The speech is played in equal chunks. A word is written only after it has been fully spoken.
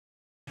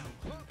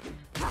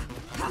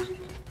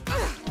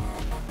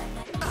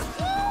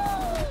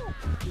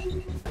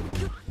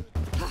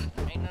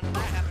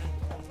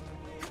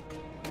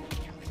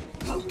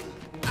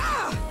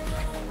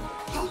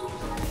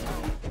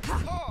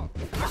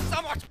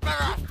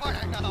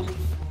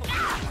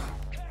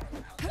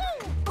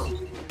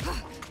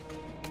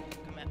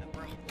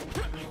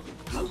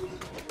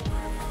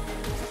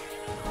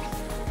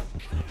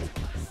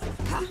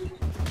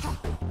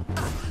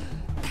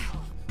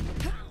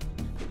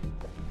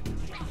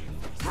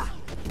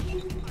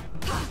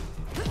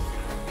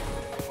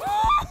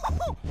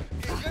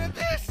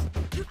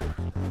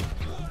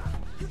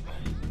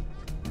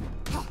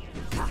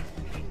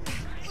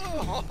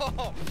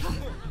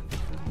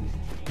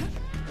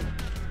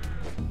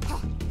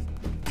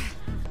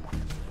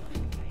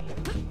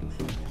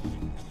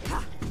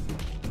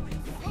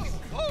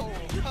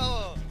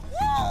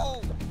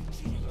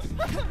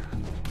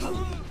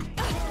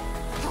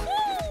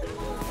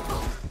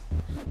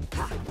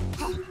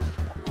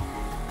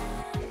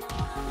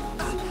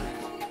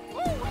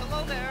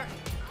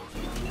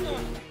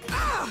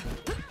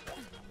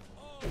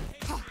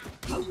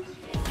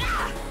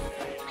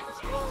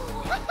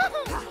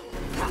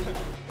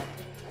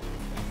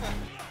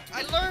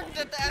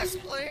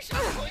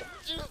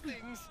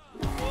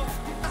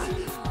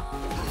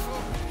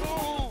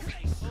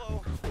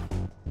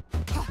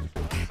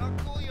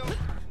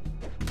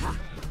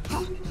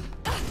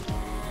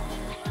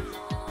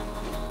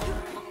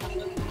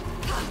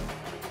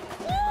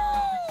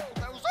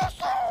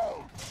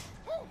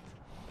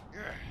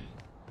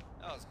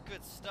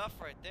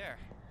right there.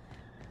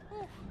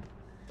 Whew.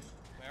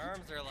 My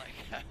arms are like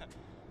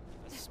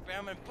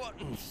spamming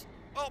buttons.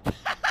 Oh!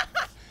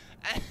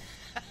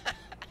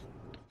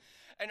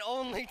 And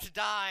only to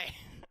die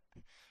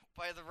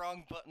by the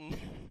wrong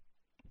button.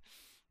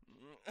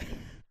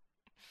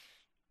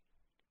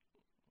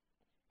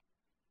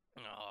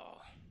 Oh.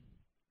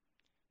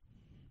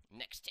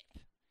 Next tip.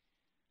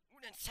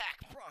 Wooden sack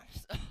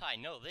prompts. I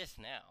know this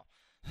now.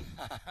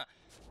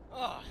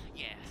 Oh,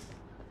 yeah.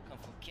 Kung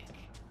Fu kick.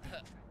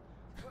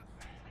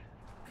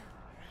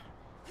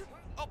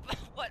 Oh,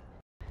 what?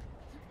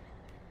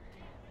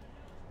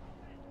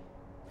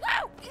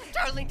 Wow!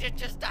 Darling did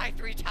just die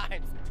 3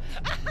 times.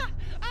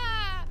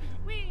 Ah,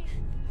 wee.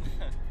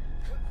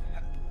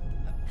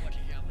 What do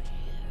you got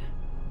here?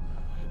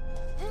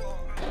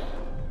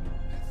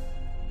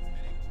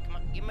 Come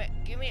on, give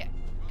me it.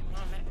 Come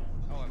on, man.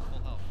 Oh, I'm full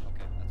health.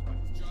 Okay, that's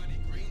fine. Johnny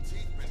Green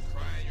Teeth been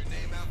crying your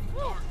name out in the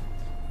dark.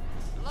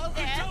 Hello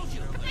there. I told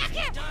you. Come back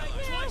here.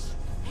 Twice.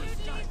 You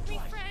need me,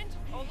 friend.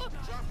 Oh, look.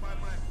 Drop by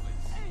my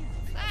place.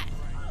 What's that?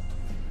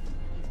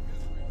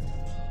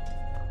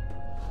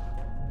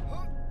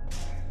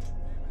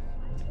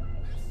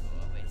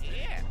 Over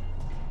here.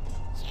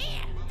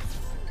 Yeah.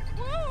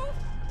 Woo.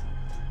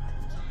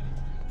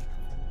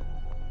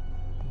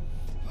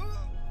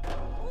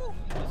 Ooh,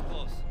 that was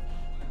close.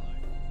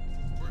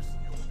 Worse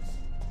than yours.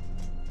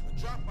 But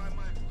drop by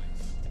my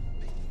place.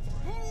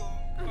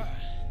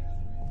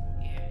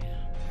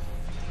 Yeah.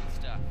 Good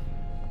stuff.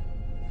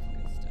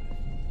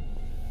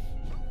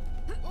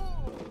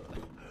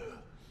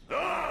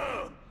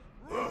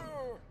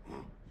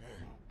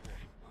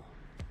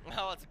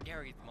 Oh, it's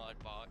Gary's mod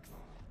box.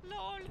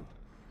 LOL.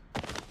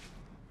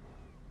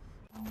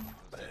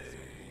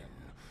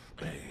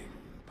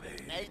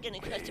 I was gonna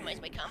customize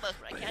my combos,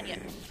 but I can't yet.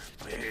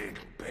 Bang,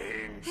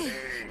 bang,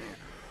 bang.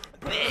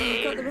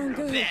 Bane! Got the wrong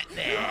girl.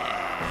 Batman!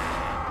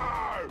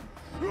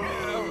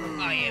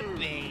 I am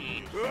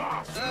Bane.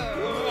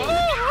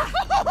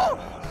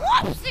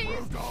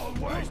 Whoopsies!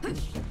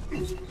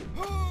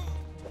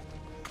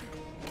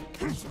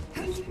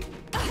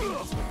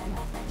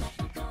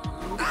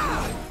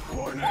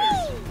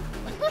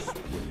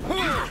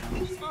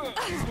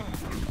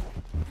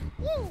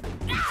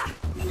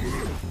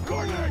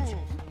 Garnet!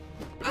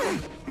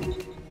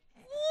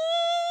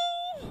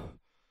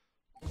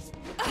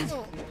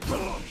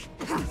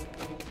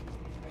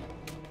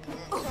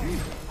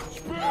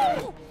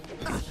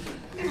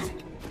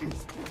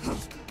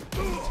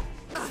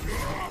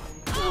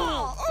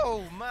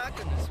 Oh my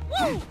goodness!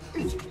 Woo!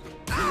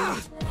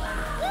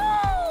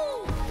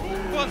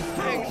 What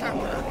things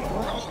happening?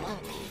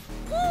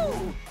 Woo!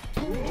 Oh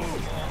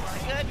my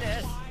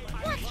goodness!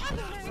 What's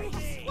happening?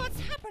 What's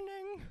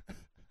happening?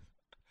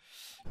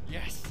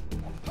 Yes.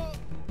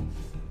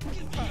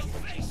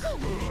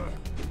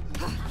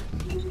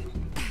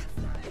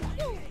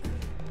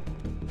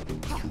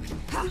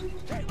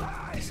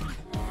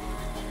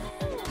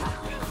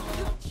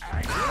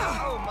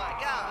 Oh my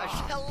gosh!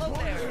 Hello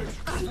there!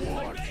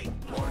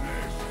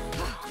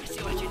 I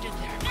see what you did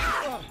there.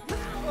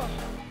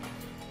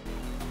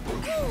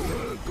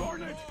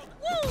 Garnet!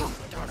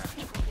 Darn it.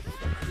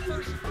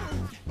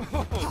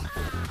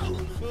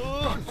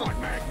 Gunfight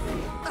mag!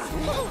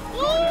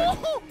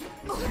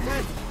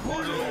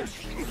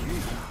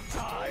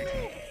 Tied!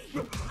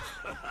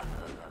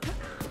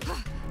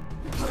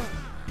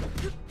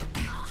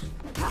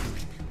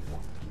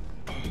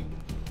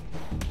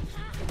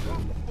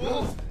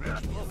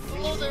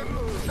 Hello there.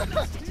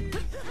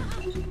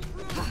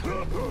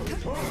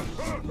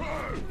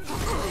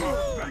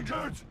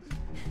 Vengeance!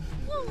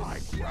 My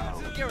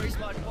ground! Gary's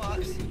mod box.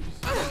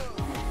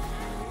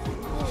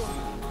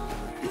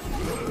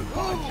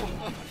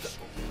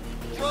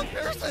 Wrong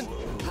person.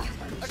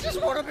 I just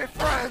want to be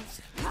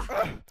friends.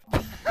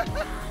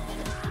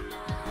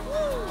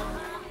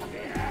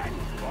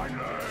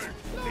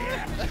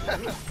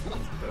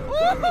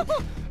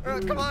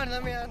 Come on,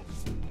 let me in.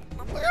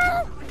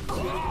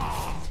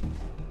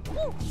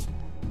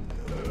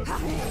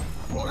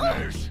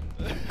 Punish!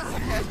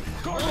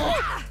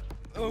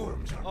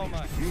 Oh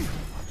my.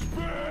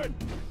 Spin!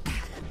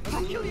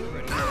 Let me kill you.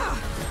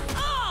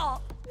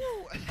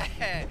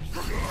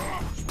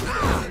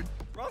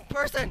 Wrong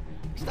person.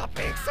 Stop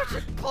being such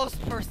a close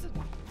person.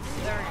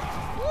 There you go.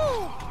 Woo!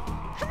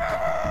 Come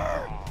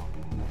here!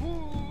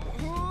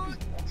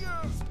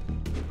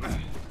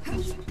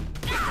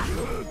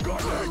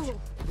 Garnet!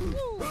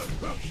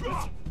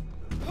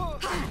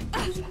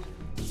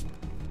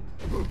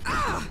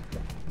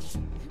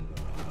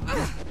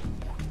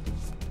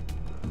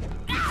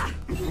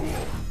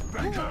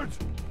 Vengeance!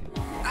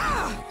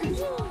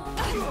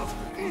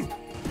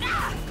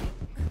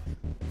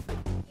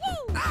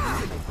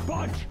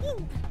 Punch!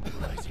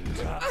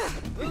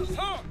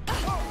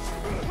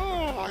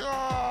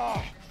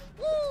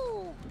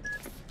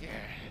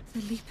 The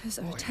Leapers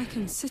are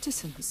attacking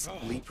citizens.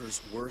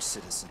 Leapers were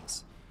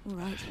citizens. All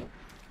right.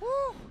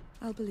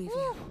 I'll believe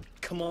you.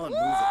 Come on, move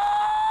it.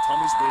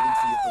 Tommy's waiting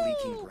for you at the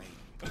leaking brain.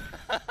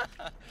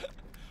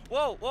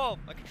 Whoa, whoa!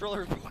 My controller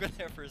was broken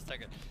there for a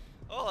second.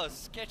 Oh, that was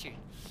sketchy.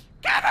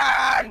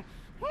 Kevin!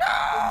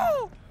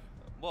 No!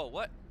 Whoa,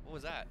 what? What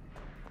was that?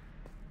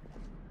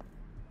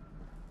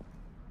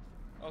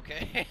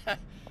 Okay.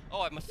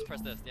 Oh, I must have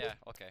pressed this. Yeah,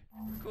 okay.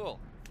 Cool.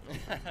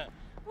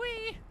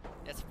 Whee!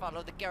 Let's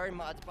follow the Gary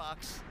Mods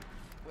box.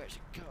 Where's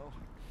it go?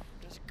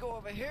 Does it go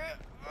over here?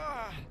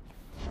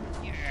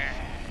 Yeah.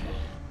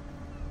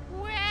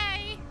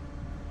 Way!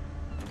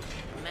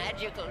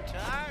 Magical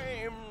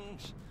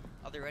times!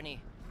 Are there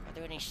any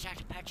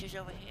sack patches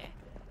over here?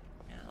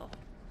 No. I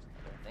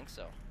don't think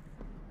so.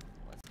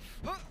 Let's...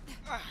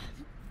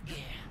 Yeah.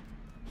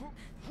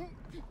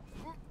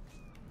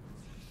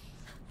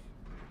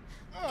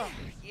 Oh,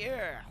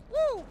 yeah.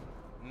 Woo!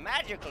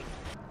 Magical.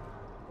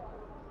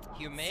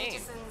 Humane.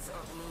 Citizens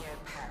of Neo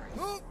Paris.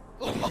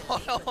 Oh,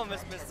 I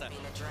almost missed that.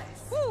 Been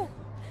addressed. Woo!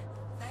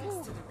 Thanks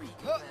to the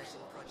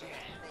reconversion project,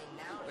 they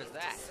now What's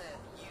live that? to serve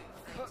you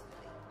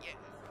faithfully.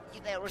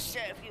 Yeah, they will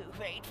serve you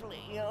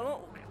faithfully, you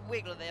know?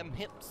 Wiggle them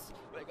hips.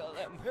 Wiggle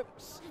them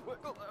hips.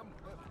 Wiggle them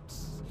hips.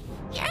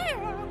 Yeah!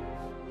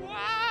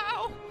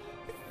 Wow!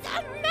 It's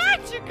so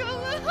magical!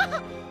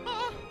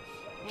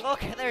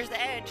 Look, there's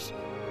the edge.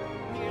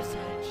 Here's the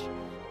edge.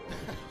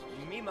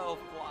 Mimo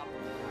Flop.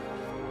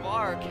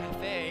 Bar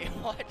Cafe.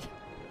 What?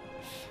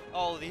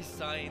 All these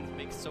signs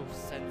make so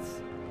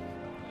sense.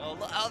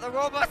 Oh, the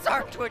robots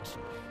are Twitch.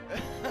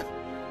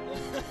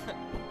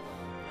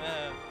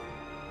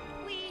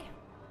 Wee.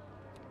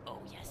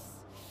 Oh yes.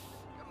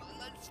 Come on,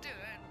 let's do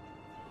it.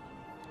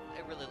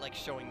 I really like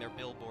showing their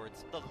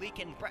billboards. The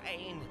leaking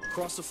brain.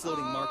 Cross the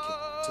floating market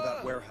to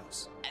that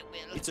warehouse. I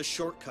will. It's a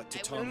shortcut to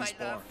I will, Tommy's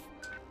my bar. love.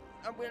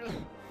 I will.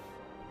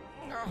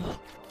 Oh.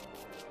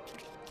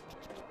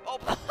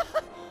 Oh.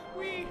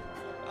 Wee.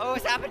 I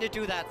always happen to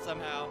do that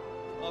somehow.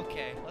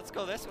 Okay, let's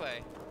go this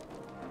way.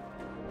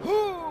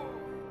 Woo!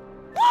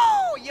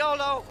 Woo!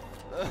 YOLO!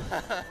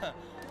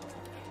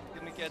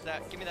 Give me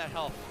that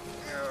health.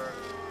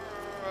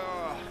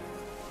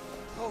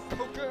 Oh,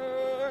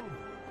 Cocan!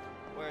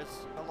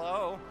 Where's,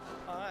 hello?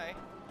 Hi.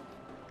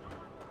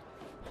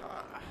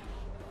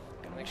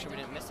 Gotta make sure we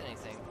didn't miss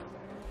anything.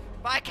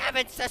 Bye,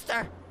 Kevin,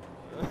 sister!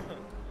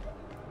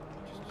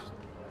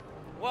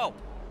 Whoa!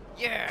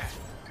 Yeah!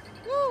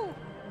 Woo!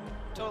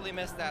 Totally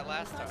missed that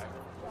last time.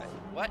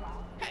 What?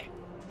 Hey,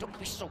 don't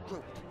be so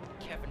rude.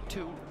 Kevin,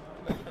 too.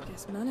 I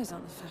guess manners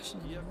aren't the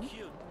fashion anymore.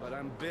 Cute, but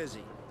I'm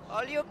busy.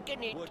 All you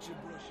can eat. What you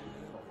brushing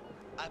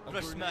I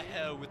brush my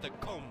hair with a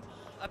comb.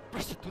 I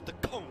brush it with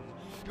a comb.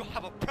 You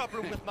have a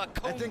problem with my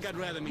comb? I think I'd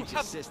rather meet You your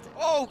have- sister.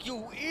 Oh,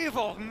 you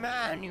evil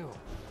man, you.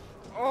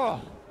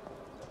 Oh.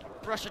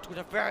 Brush it with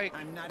a very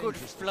I'm not good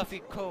interested.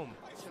 fluffy comb.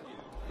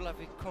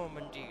 Fluffy comb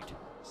indeed.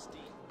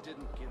 Steve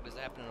didn't give What is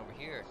happening over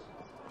here?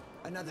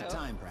 Another No.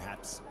 time,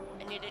 perhaps.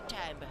 Another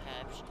time,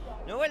 perhaps.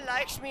 No one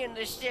likes me in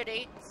this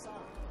city.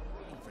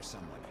 Waiting for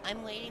someone.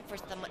 I'm waiting for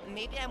someone.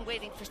 Maybe I'm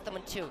waiting for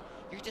someone too.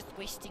 You're just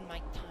wasting my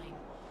time.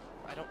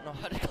 I don't know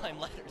how to climb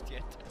ladders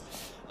yet.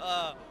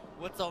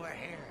 What's over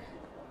here?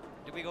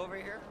 Did we go over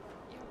here?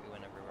 Yeah, we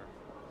went everywhere.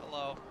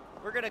 Hello.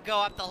 We're gonna go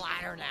up the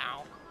ladder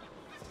now.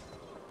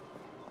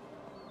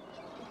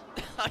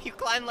 How do you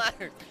climb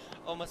ladders?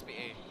 Oh, must be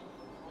A.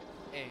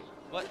 A.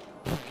 What?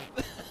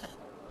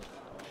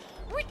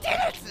 We did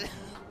it!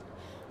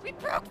 We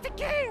broke the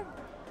game!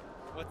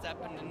 What's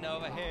happening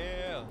over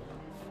here?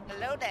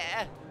 Hello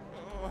there.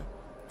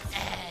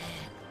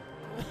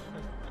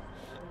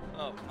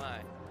 Oh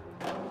my.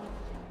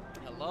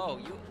 Hello,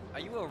 are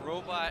you a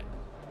robot?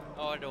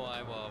 Oh no,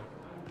 I won't.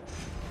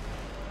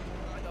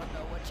 I don't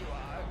know what you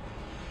are.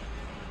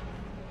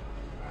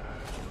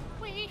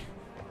 We,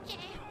 yeah.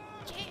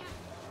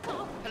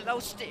 Oh, hello,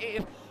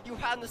 Steve. You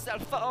have the cell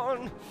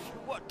phone.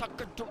 You are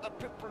talking to the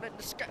people in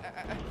the sky.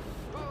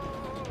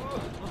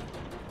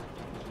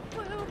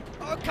 Oh,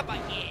 oh come on,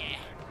 yeah.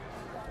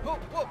 Oh,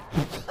 whoa.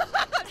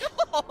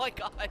 Oh my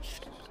gosh.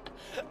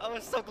 That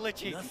was so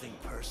glitchy. Nothing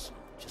personal,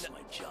 just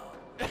my job.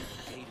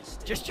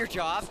 Just your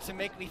job to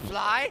make me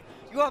fly?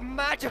 You're a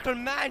magical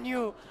man,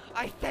 you!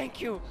 I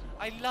thank you!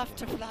 I love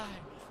to fly!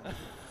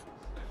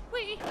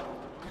 Wee!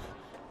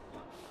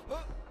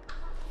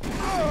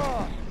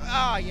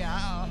 Oh,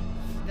 yeah!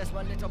 There's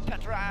my little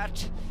pet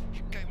rat!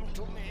 She came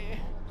to me!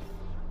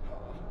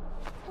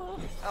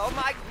 Oh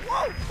my...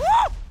 Whoa!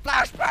 Whoa!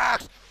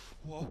 Flashbacks!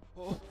 Whoa!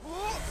 Whoa!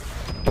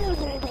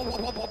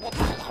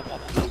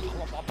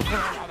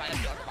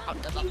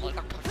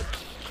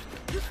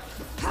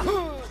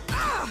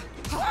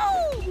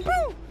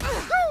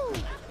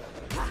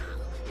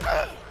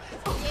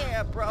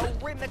 Yeah, bro,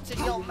 remix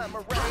in your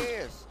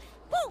memories.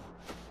 Woo!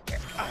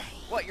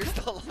 What? You're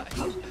still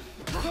alive?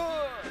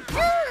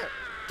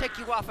 Take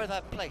you off of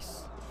that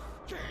place.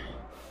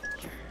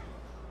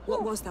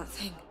 What was that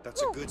thing?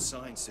 That's a good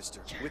sign,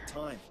 sister. With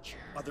time,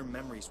 other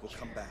memories will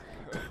come back.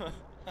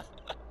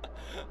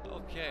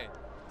 Okay,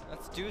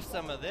 let's do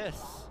some of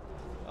this.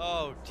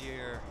 Oh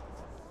dear.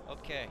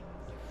 Okay.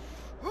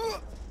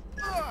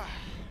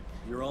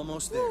 You're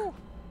almost there.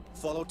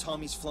 Follow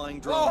Tommy's flying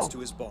drones to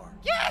his bar.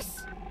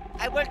 Yes!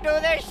 I will do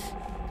this!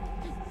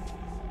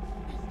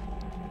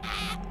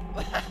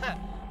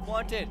 1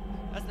 wanted.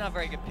 That's not a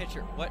very good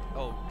picture. What?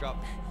 Oh,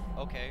 drop.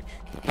 Okay.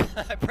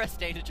 I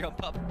pressed A to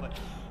jump up, but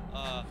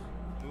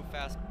move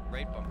fast,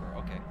 right bumper.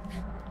 Okay.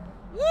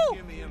 Woo!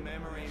 Give me a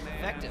memory, man.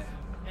 Effective.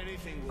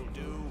 Anything will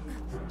do.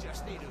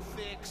 Just need a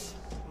fix.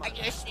 I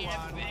just need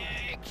a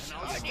fix.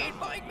 I need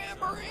my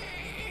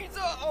memories.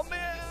 Oh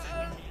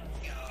man.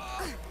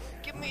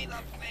 Give me the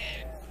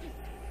fix.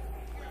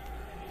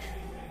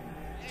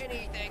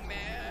 Anything,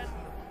 man.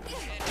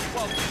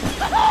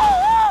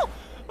 Whoa.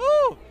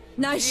 Ooh.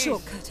 Nice Jeez.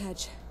 shortcut,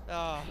 Edge.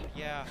 Oh,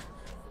 yeah.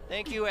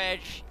 Thank you,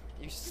 Edge.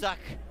 You suck.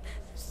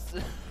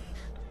 You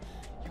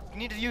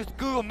need to use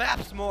Google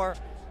Maps more.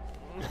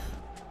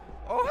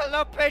 Oh,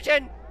 hello,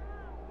 pigeon.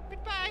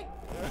 Goodbye.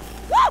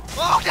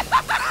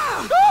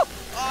 Oh,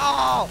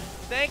 oh,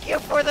 thank you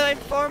for the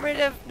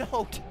informative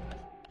note.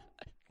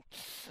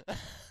 A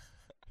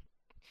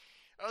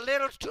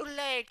little too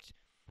late.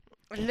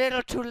 A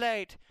little too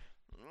late.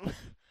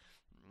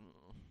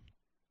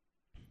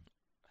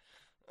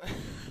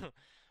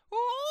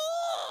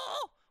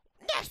 Oh,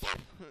 next step.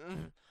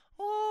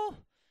 Oh,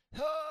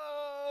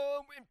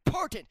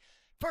 important.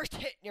 First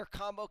hit in your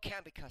combo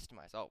can be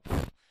customized. Oh,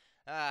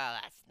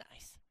 that's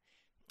nice.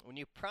 When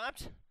you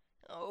prompt,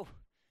 whoa,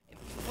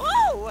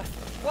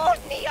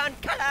 neon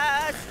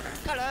colors,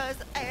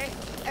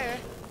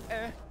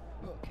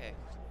 Okay,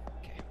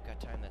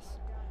 gotta time this.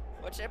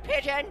 What's a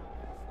pigeon?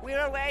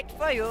 We'll wait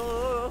for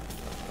you.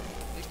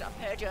 Mr.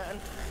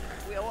 Pigeon,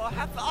 we will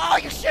have. Oh,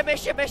 you shimmy.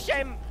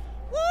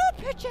 Woo,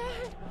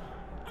 pigeon!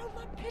 Oh,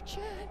 my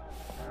pigeon!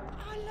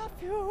 I love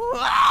you!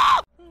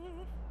 Ah!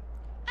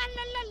 La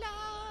la la!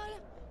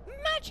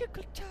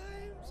 Magical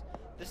times!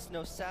 The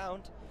snow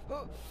sound.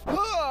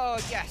 Oh,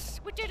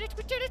 yes! We did it!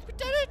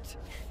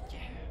 Yeah.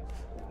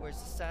 Where's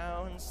the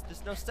sounds?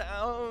 There's no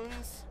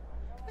sounds.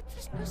 But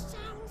there's no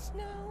sounds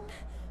now.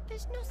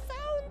 There's no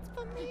sounds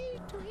for me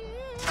to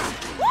hear.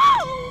 Woo!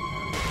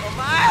 Oh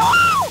my!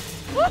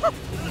 Woo!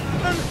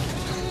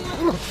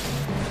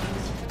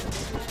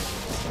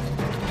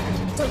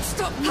 Don't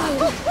stop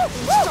now!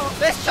 Stop!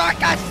 This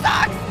shortcut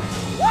sucks!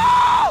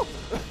 Woo!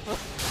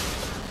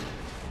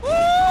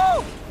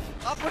 Woo!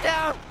 Up or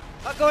down?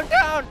 I'm going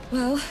down!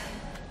 Well,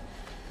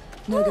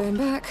 no going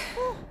back.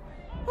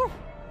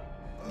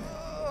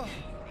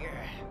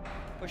 Yeah.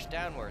 Push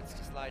downwards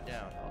to slide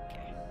down.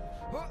 Okay.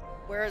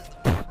 Where's...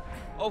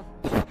 Oh,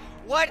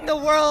 what in the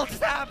world is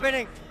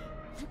happening?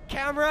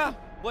 Camera?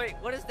 Wait,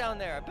 what is down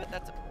there? I bet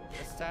that's a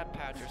stat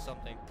patch or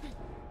something.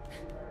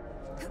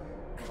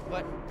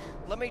 What?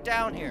 Let me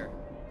down here.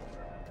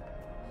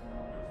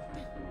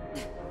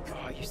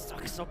 Oh, you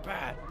suck so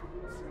bad.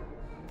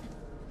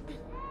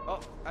 Oh,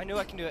 I knew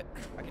I can do it.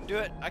 I can do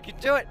it.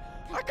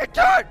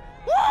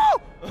 Woo!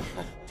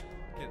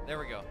 Okay, there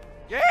we go.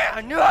 Yeah,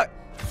 I knew it.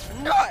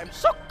 I'm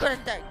so good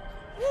at that.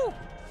 Woo!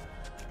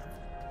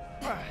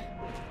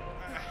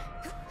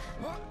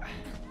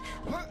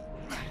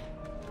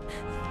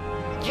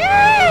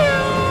 Yeah!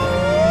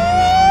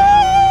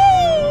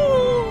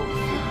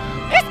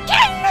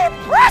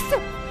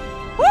 Impressive!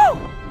 Woo!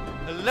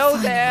 Hello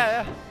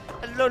there!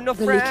 Hello, no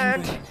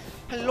friend!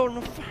 Hello,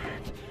 no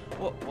friend!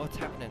 What's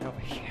happening over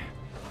here?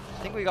 I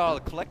think we got all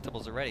the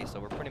collectibles already, so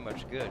we're pretty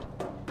much good.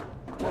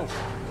 Whoa!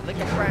 Lick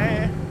a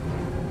friend!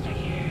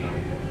 Yeah!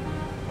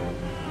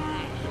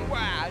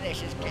 Wow,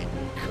 this is getting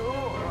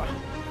cool!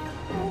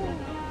 Ooh,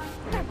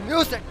 the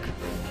music!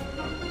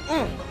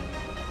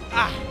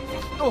 Ah!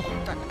 Oh,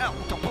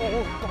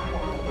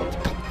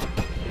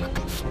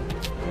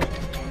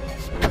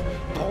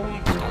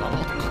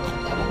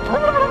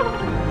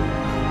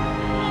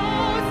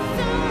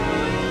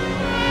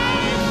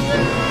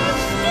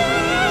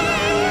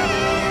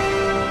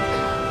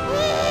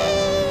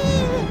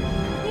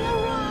 we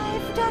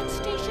arrived at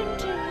Station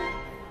 2.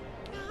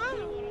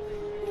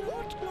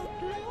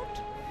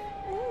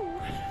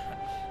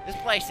 This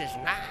place is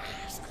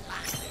nice.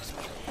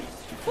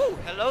 Woo,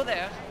 hello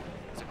there.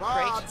 It's a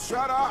Bob, crate.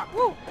 shut up!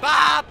 Woo,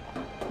 Bob!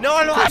 No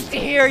one wants to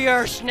hear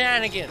your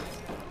shenanigans.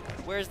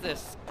 Where's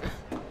this?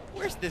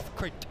 Where's this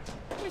crate?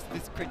 Where's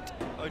this crate?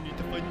 I need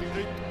to find the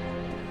crate.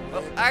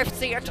 Oh, I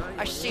see it.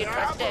 I see it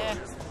right there.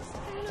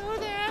 Hello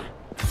there.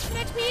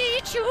 Let me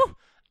eat you.